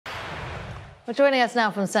Well, joining us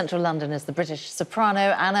now from central London is the British soprano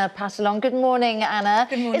Anna Patalong. Good morning, Anna.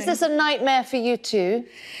 Good morning. Is this a nightmare for you too?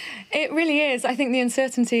 It really is. I think the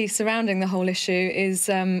uncertainty surrounding the whole issue is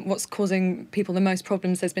what's causing people the most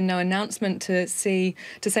problems. There's been no announcement to say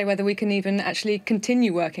whether we can even actually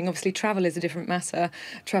continue working. Obviously, travel is a different matter.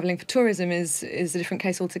 Travelling for tourism is a different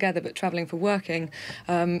case altogether, but travelling for working,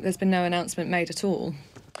 there's been no announcement made at all.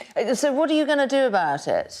 So what are you going to do about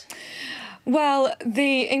it? Well,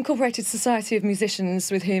 the Incorporated Society of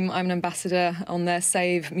Musicians, with whom I'm an ambassador on their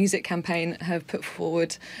Save Music campaign, have put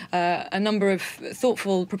forward a number of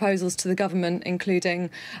thoughtful proposals to the government, including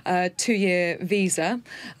a 2-year visa,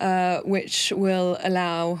 which will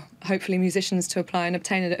allow, hopefully, musicians to apply and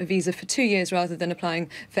obtain a visa for 2 years rather than applying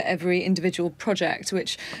for every individual project,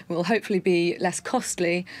 which will hopefully be less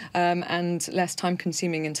costly and less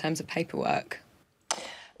time-consuming in terms of paperwork.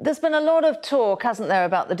 There's been a lot of talk, hasn't there,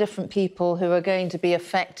 about the different people who are going to be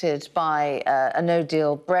affected by a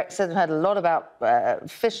no-deal Brexit. We've heard a lot about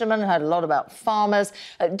fishermen, heard a lot about farmers.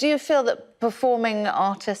 Do you feel that performing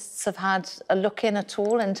artists have had a look in at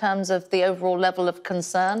all in terms of the overall level of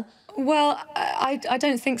concern? Well, I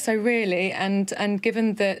don't think so, really. And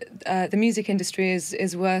given that the music industry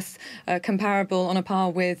is worth comparable on a par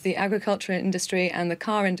with the agriculture industry and the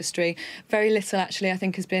car industry, very little actually I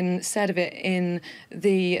think has been said of it in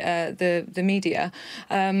the media.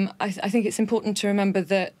 I think it's important to remember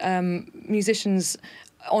that musicians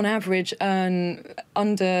on average earn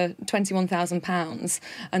under £21,000,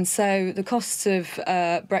 and so the costs of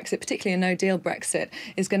Brexit, particularly a no-deal Brexit,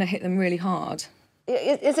 is going to hit them really hard.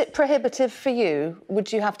 Is it prohibitive for you?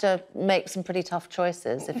 Would you have to make some pretty tough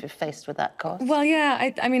choices if you're faced with that cost? Well,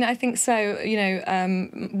 yeah, I mean, I think so. You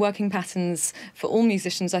know, working patterns for all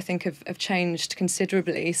musicians, I think, have changed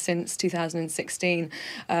considerably since 2016.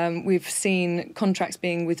 We've seen contracts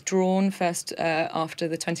being withdrawn first after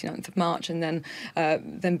the 29th of March and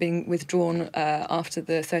then being withdrawn after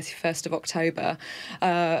the 31st of October.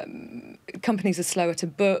 Companies are slower to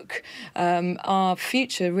book. Our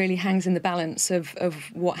future really hangs in the balance of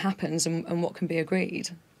what happens and what can be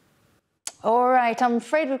agreed. All right, I'm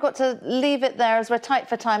afraid we've got to leave it there as we're tight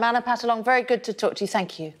for time. Anna Patalong, very good to talk to you.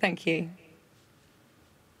 Thank you. Thank you.